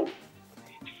we won't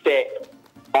say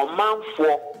a man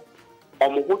for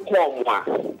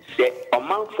Omuhutomwa, say a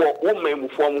man for woman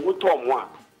from Hutomwa,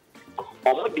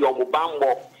 Omudi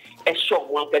Omubambo. A short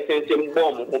 1%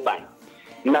 bomb who buy.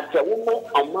 Not a woman,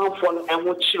 a man from and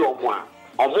what chill one,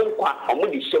 a monqua, a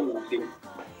moody show with him.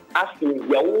 Asking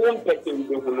your one person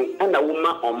and a woman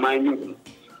on my new.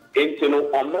 Into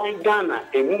on my Ghana,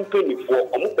 a moon penny for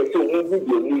a person who will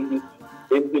be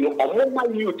into a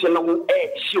woman you tell them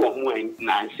a sure wine,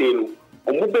 Nancy,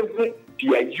 a moving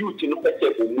to a youth in a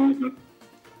better movie.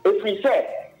 If we say,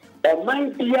 or my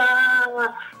dear,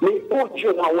 may put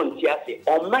you one tiasi,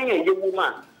 or my young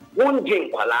woman. One game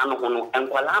Qualano and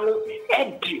Qualano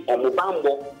Eddie or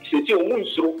Mubambo, Sisi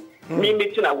Munsro,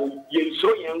 Mimitina, Yensro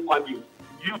Yanqua,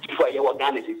 beautiful your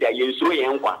organization, Yensro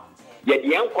Yanqua, yet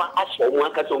the Yanqua as for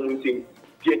one castle meeting,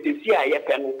 yet the CIA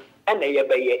panel and a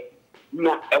yabaye.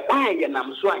 Now, a wine and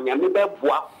I'm swine,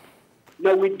 Yamibabwa.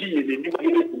 No, we did it.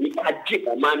 I did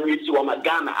a man with you on my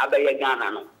Ghana, Abaya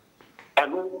Ghana.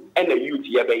 And a youth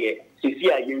yabaye. Sisi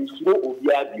Yensro of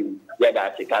Yabu.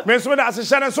 Miss Widas,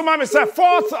 Shannon, so Mammy said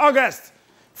 4th August.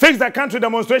 Fix the country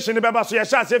demonstration in Beba, so you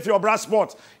shall say for your brass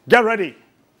sport. Get ready.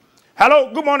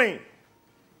 Hello, good morning.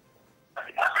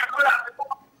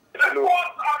 Hello.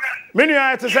 Many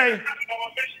I to say.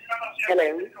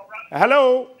 Hello.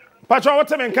 Hello. Pacho, what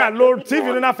time can Lord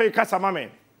TV in Africa, Casa Mammy?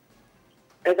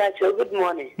 Good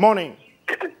morning. Morning.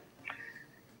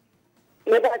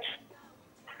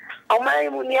 Oh, my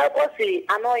Muniaposi,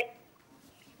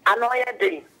 Anoya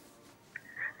Day.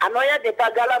 Anoya de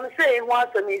Pagalam say once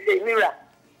and he say Mira.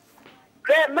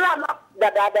 Grandma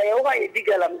that I over a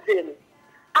digalam saying.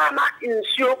 I'm not in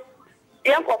show.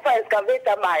 Young for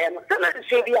excavator my and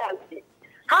show the answer.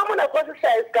 How many causes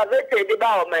excavated the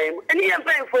bow man? And he am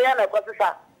paying for Yana causes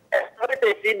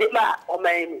excavated the bar or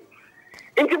man.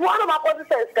 Into one of my causes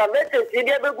excavated, he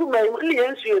never good man,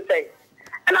 millions you say.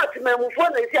 And not to move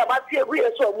on and see about here we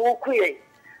are so more queer.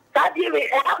 That year we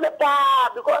have the bar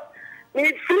because. Me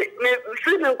free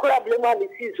me kura blema me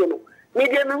season. Me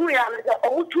dey me hu ya na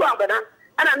o mutu abana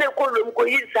ana na kolom ko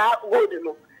yi sa gold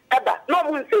no. Eba no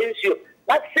mun say issue.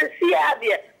 But se see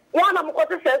ade. One am ko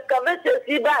se excavators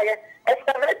yi ba ye.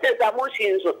 Excavators are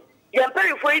machines. Yan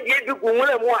pay for yi dey gu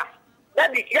nwura mu a.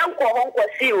 That be yan ko hon ko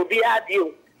si obi ade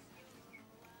o.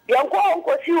 Yan ko hon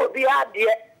ko si obi ade.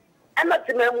 Ana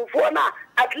te me mu fo na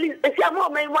at least if you are more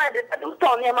main why the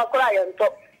town near my client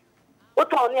top. What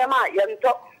town near my young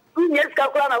top? 2 years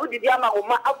Kakana, who did Yama or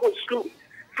my upper school.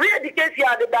 Free education,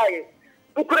 the diet.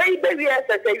 To create baby as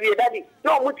I say, daddy,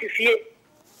 no much is here.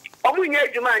 Omu nye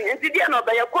juman enti dia no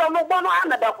be yakọ no bono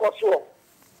anada koso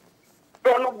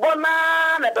bono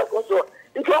bona na be koso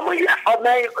nti omu ya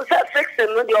omen se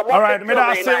fixing no di omu. All right, me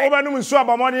da say obanum nsuo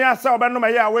abamoni asa obanum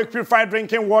ya wake purified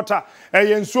drinking water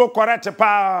ye nsuo correct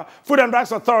pa Food and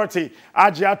Drugs Authority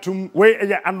agiatum we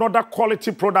another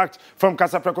quality product from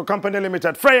Casapreco Company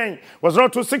Limited. Fraying was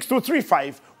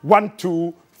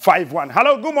 0262351251.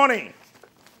 Hello, good morning.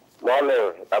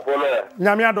 Morning, Apollo.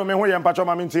 Nyame ado me ho ye mpacho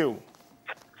mamentio.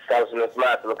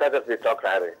 Smart, look at the talk,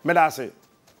 Harry. Medase.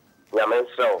 Yaman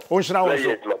so. Unshina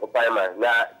also.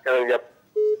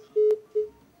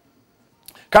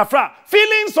 Kafra,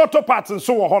 feelings auto parts and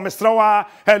so on, Mr.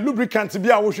 Lubricant be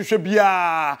a wushu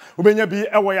bia, Ubenya be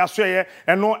a way asway,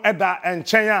 and no edda and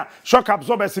chenya, shock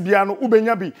absorbers biano,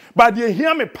 Ubenya be, but you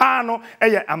hear me pano,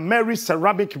 a Mary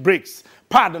ceramic bricks.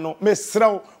 Pardon, Miss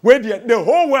Srow, where the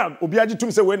whole world will be able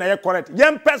to say when I correct.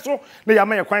 Young peso, the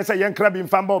Yamaya Quincy, young crab in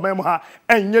Fambo Memoha,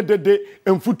 and yet the day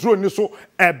and Futuro Niso,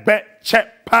 a bet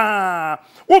check pa.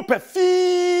 Ope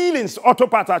feelings, auto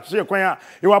part at Chequia,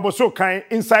 you are so kind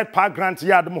inside Park Grant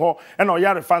Yard Moho and or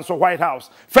Yard Fans of White House.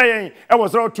 Faying, I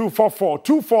was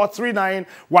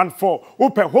 0244-243914.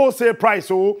 Ope wholesale price,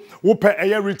 ope a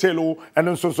year retail, and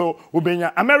then so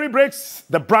Ubenya. Ameri Breaks,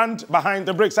 the brand behind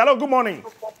the bricks. Hello, good morning.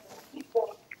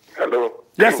 Hello.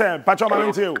 Yes, sir. Pacho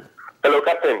Mamintio. Hello,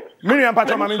 Captain. Miriam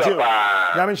Pacho Mamintio.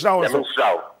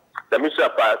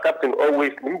 Captain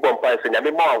always Mbompa and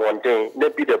Yamima one day, they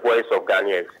be the voice of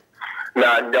Ghanaians.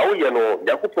 Now, you know,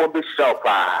 Yakupo be sharp.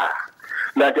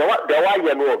 Now, the why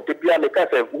you know, the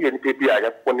Pianaka, we and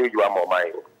Pipia, you are more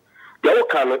mine. You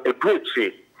can a great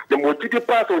say, the multitude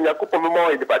pass on Yakupo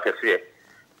more in the Bakassia.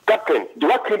 Captain,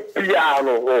 do I keep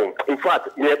piano? In fact,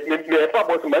 you have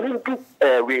about money to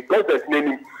replace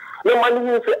name. No money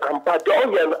you say, I'm part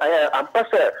of I'm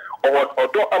passer or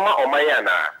Ama or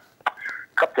Mayana.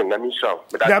 Captain, let me show.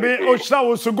 Dabi Oshna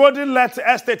was Golden Let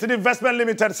Estate Investment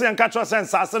Limited. Say and catch us and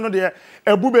Sassano there.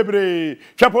 Bubebre,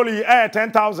 Tripoli,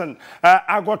 10,000.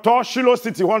 Agotor, Shiloh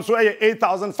City, one so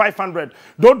 8,500.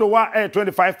 Dodowa,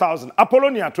 25,000.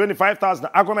 Apollonia, 25,000.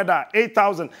 Agomeda,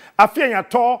 8,000. Afianya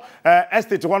Tor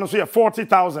Estate, one so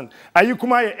 40,000.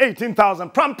 Ayukuma, 18,000.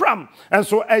 Pram. And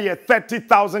so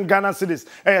 30,000 Ghana cedis.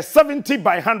 70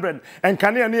 by 100. And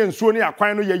Kaniani and Suoni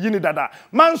Aquino Yinidada.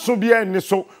 Mansubia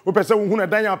Niso, who person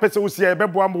Daniel Pesa Usia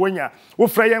Bebo Amwenya.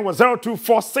 Ufrayan was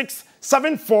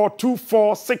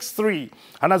 0246742463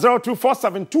 and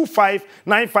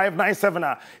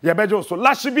 0247259597. Yabejo so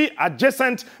Lashibi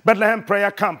adjacent Bethlehem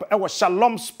Prayer Camp. It was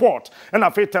Shalom Sport and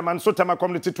a Fatem and Sotema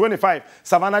Community 25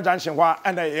 Savannah Junction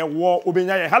and a war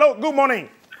Ubinya. Hello, good morning.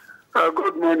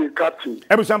 Good morning, Captain.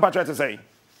 Every time to say.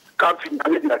 Captain, I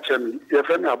need a chairman. Your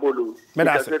friend Abolo.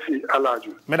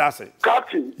 Medase.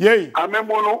 Captain. Yay. I'm a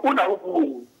mono una.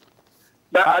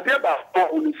 But I did about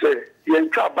say, you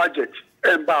entire budget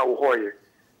and bow hoye.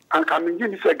 And coming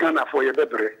in say Ghana for your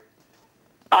bebre.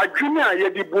 I junior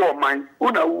yedi boy mine,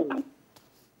 una ubu.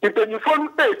 If the phone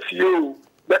pays you,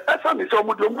 the essence is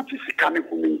almost the multi-scanning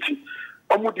community.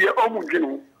 Omudia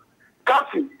Omugino.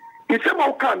 Captain, if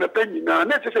you can a penny now,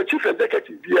 necessary chief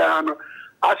executive Diano.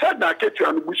 I said na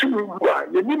Ketuan, Bushu,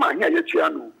 the Nima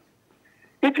Yetiano.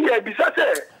 It is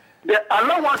the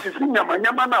allowance is in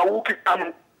Yamana Wuki.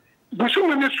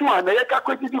 Busumi Swan, the Yaka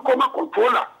Coma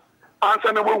controller,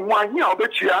 answer number 1 year of the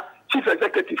chair, chief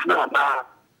executive now.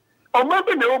 Or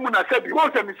maybe the woman I said, you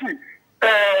want to see,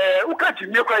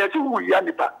 Ukachi Yoka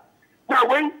Yanipa. Now,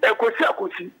 when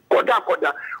Ekosi, Koda,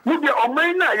 would be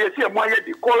Omena, yes, a Maya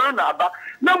di Corona, but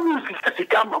no music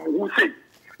who say,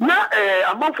 now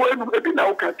a month for him, maybe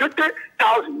now can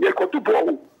 30,000 Yako to Bow.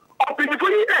 Or before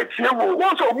he ate, you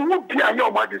once or move behind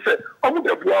your mother said, Omu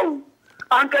Bow.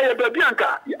 Anka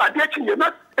Bianca, Adechi,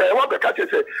 not what the catcher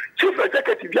said, Chief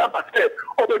Executive Yabastet,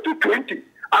 or the 220,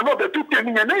 and not the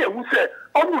 210, and they who said,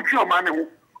 Omu Manu,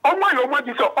 Omu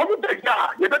Yomadi, so Omu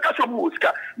Beya, Yabaka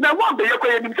Muska. Now one day you're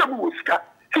going to Muska.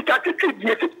 He catch it,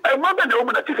 yes, I remember the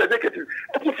woman, Chief Executive,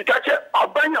 and if you catch it, I'll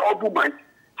buy your woman.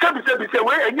 Say,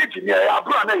 where an engineer, I'll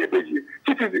run a baby.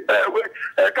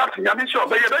 Captain Yami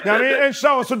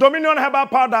so Dominion Herbal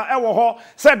Powder Ewo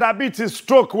said diabetes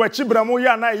stroke we chibramu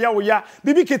ya na ya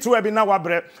bibi kitu we bi na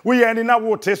wabre we ya ni na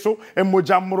wote so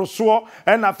emoja mmoroso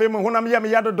e na fe me honam ya me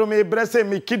yado do me brese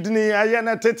me kidney aye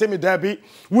na tete me dabi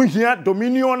we hia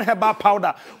Dominion Herbal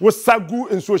Powder we sagu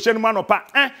nsuo hye no manopa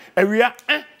awia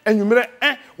enyumere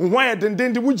nwan ye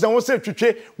denden de wugina wo se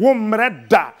twetwe wo mmere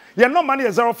da ye no man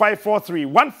ye 0543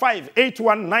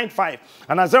 158195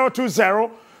 and 020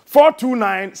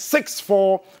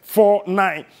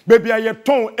 4296449 baby aye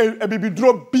ton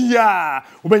ebibidro bia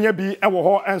ubenya bi ewo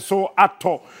ho enso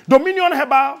ato Dominion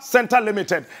Herbal Center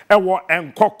Limited ewo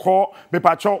enkoko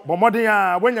bepacho bomoden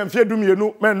a wanya mfie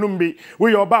dumienu mennum bi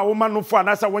we oba wo manufo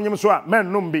anasa wonyem so a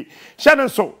mennum bi shedin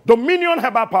so Dominion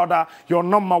Herbal Powder your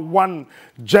number 1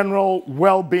 general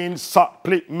well-being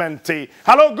supplement.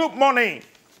 Hello, good morning.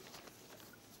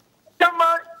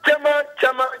 Chama,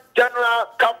 General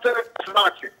Captain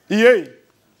Smart. Yay.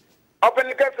 Open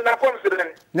the case in a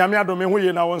confidence. Nyamia do me hu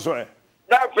ye na won so e.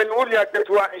 Na fen uli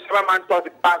aketua instrument to the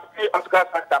past Oscar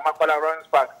Santa Makola runs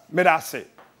back. Me da say.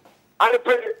 And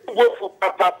pay go for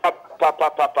papa.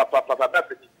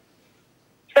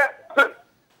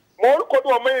 More ko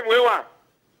do me wa.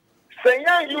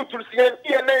 Senya you to see an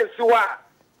ENA siwa.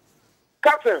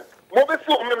 Captain, mo be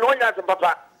so me no nya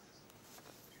papa.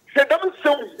 Se dem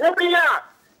so wo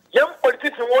young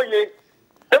politician woye,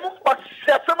 them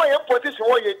some young politician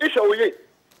woye, this woye.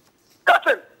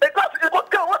 Captain, because it was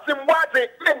what's in what they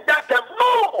in that time.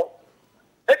 No,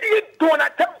 and he do an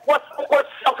attempt was for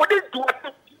this do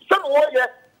some woye.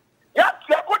 Yes,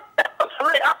 you could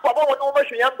sorry up about what over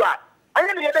young guy. I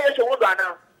didn't hear the issue was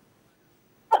now.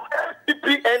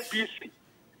 NPC.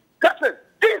 Captain,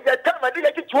 this is the time I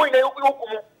didn't join the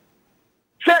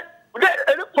say,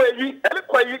 look,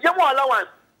 you more allowance.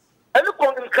 And look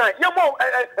on the kind, you more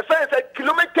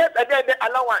kilometers and then the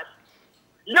allowance.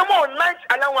 You more night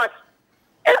allowance.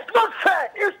 It's not fair,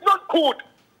 it's not good.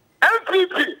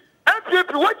 MPP,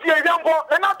 what you are young for,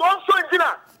 and not also in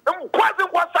dinner.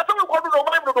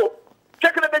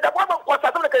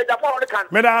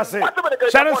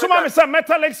 Sharon Suma Mr.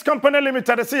 Metalix Company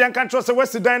Limited, see and control the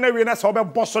West Diner, we not over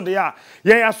boss of the year.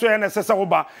 Yea, so NSS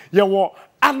over your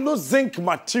allo zinc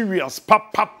materials,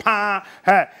 papa,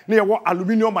 near what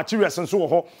aluminium materials and so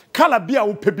on. Calabia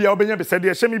will pay be said,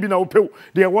 dear Shemi Bina Upil,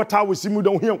 dear water with Simu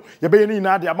don't heal, your baby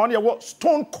nadia, money what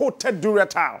stone coated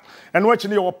duratile, and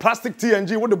watching your plastic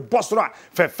TNG with the boss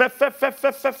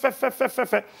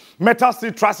metal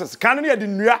steel trusses. Can you do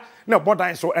no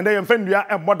bodine so and then fendia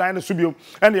and bodine subium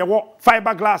and they walk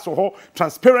fiberglass or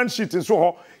transparent sheet and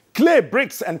so clay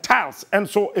bricks and tiles and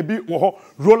so a bit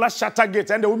roller shutter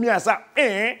gate and the umiasa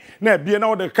na be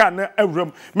na the car na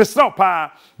room Mr.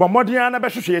 Pa but modiana be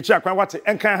hwehwe kwan wate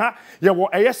enkan ha ye wo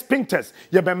spincters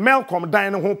ye be Melcom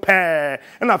dine ho pair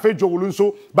and afa jowulu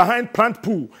so behind plant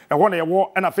pool e wo na ye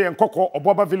wo and afa enkoko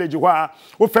oboba village ho a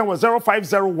wo fen was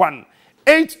 0501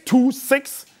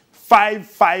 826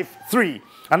 553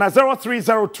 and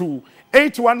 0302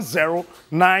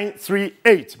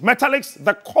 810-938. Metallics,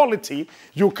 the quality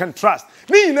you can trust.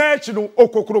 Ni na chinu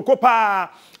okokrokopa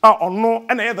ono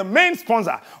and the main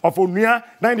sponsor of Onuya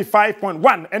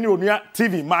 95.1 and Onuya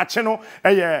TV ma channel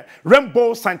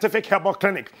Rainbow Scientific Herbal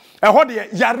Clinic. Hode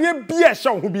yare bia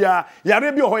sha hu bia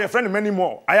yare bia ho your friend many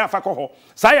more. Aya fa ko ho.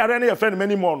 Sa yare na your friend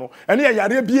many more no. Ene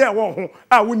yare bia wo ho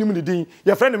a wonim ni din.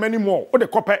 Your friend many more. O de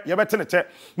kope ye bete ne che.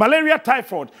 Malaria,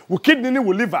 typhoid, wo kidney ni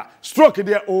wo liver, stroke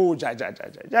there oh ja.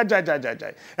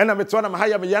 And I'm to them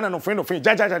higher yana no friend of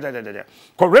ja.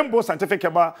 Ko Rainbow Scientific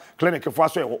Herbal Clinic for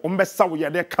so e umbesa wo ye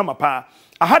de kama pa.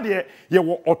 Ahade ye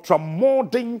wo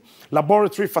ultramodern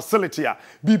laboratory facility a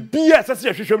bibia sese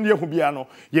ye hwehwem ne hu bia no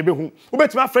ye behu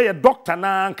obetima afre ye doctor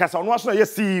na nkasa ono aso ye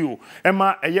CEO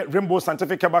ema ye Rainbow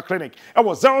Scientific Herbal Clinic e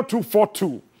wo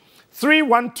 0242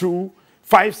 312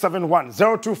 571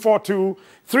 0242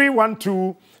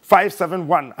 312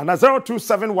 571 and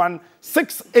 0271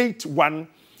 681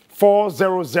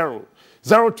 400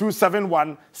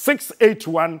 0271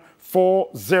 681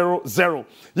 400.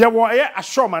 Yeah,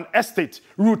 Ashoman Estate,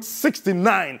 Route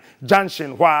 69,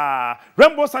 Junction. Wow.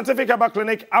 Rainbow Scientific Herbal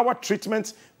Clinic, our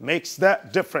treatment makes the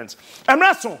difference. And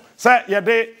Rason, say,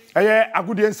 yade,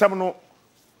 Agudian Semono,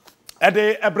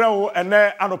 Ede Ebreo, and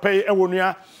Anope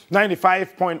Ewonia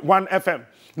 95.1 FM.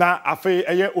 Na afe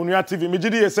Onuya TV.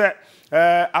 Mijidi say,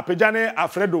 Apejane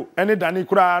Alfredo, any Dani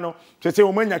Kurano, to say,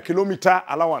 Omania kilometer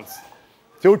allowance.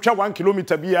 They will try 1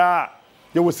 kilometer bia,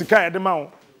 you will see at the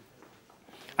mount.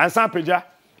 And some peja,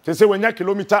 they say when you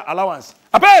kilometer allowance.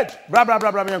 I paid! Bra,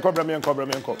 me and cobra.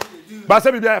 But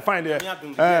say, Bibia, fine there.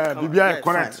 Bibia,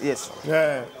 correct. Yes.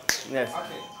 Yes.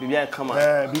 Bibia, come on.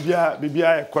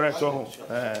 Bibia, correct.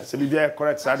 Say, Bibia,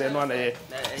 correct. Saturday, no one.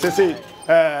 Say,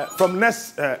 from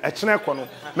next, a Chinacono,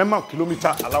 member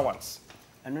kilometer allowance.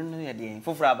 I don't know the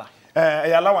for Fraba.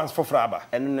 Allowance for Fraba.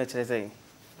 And no say.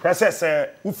 Process,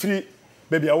 free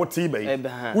baby, our tea, baby.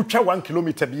 Which 1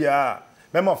 kilometer bia.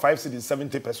 Memo 5 cities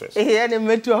 70 pesos. Eh, and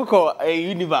metu ako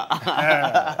Univa.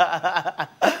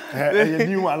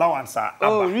 New allowance.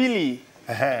 Oh, really?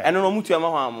 And no mutu ama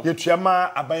hwam. Ye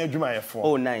tuama aban adwuma ye fo.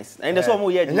 Oh, nice. And that's what mo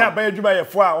ye. Nya aban adwuma ye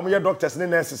fo a omo ye doctors ne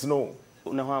nurses no.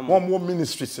 Na hwam. Mo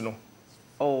ministries no.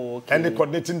 Oh, okay. And the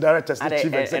coordinating directors, the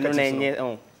chief executives.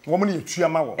 No. Woman you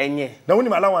tuama wo. Enye. Na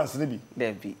woni allowance ne bi.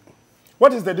 There be.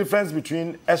 What is the difference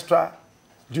between extra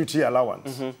duty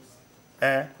allowance?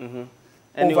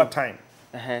 Overtime.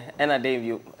 And a day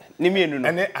you. Nimienu no.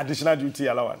 And additional duty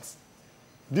allowance.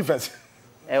 Difference.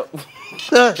 Alfredo!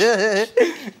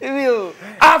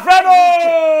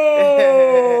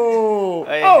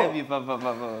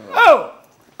 Oh!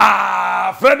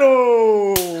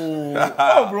 Alfredo!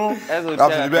 Oh, bro.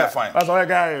 That's fine. That's all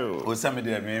guy. Oh, send me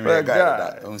there, me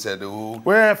guy. Said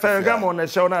where Ferragamo on the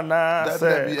show na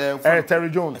Terry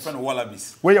Jones.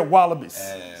 Wallabies. We are Wallabies.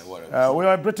 We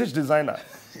are a British designer.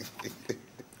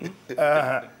 It's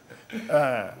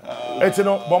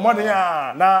no bomoni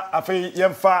na afi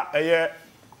yemfa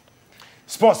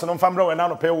sports no famra we na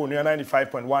no pay Onua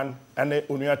 95.1 and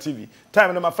Onua TV.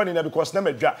 Time na mafani na because na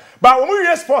medwa. But when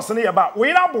we sports na ya ba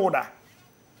we na border.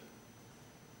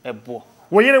 Ebo.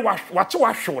 We yere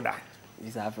wa shoulder.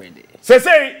 Is afraid.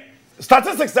 Say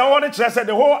statistics that want to say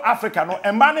the whole Africa no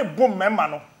e man boom member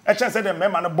no. E say the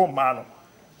member no boom man no.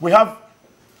 We have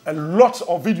a lot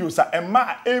of videos that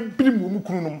Emma every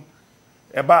mumukunum.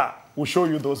 Eba will show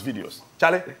you those videos.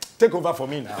 Charlie, take over for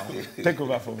me now. Take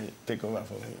over for me. Take over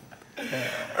for me.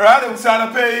 Right, I'm trying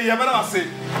to pay. You better say.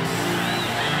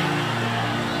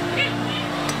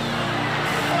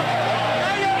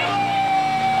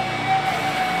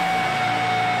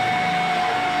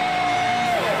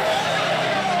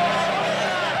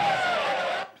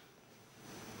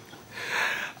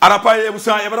 Arapaye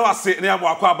busa yebere wase ne abo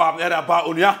akwa ba era ba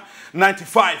Onua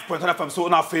 95.1 FM so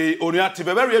na fe Onua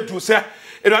TV very edu se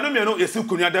enuanu me no yesi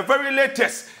kunua the very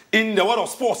latest in the world of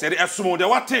sports ere esumo de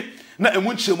wate na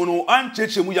emu nchemu no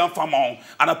anchechemu ya mfama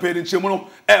arapaye nchemu no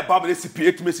e ba bele CP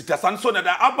etime sitasan so na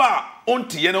da aba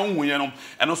ontiye na onwuye no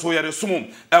eno so yere sumo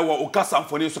e wo okasa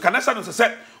mfoni so kanesa no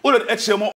se o le echemu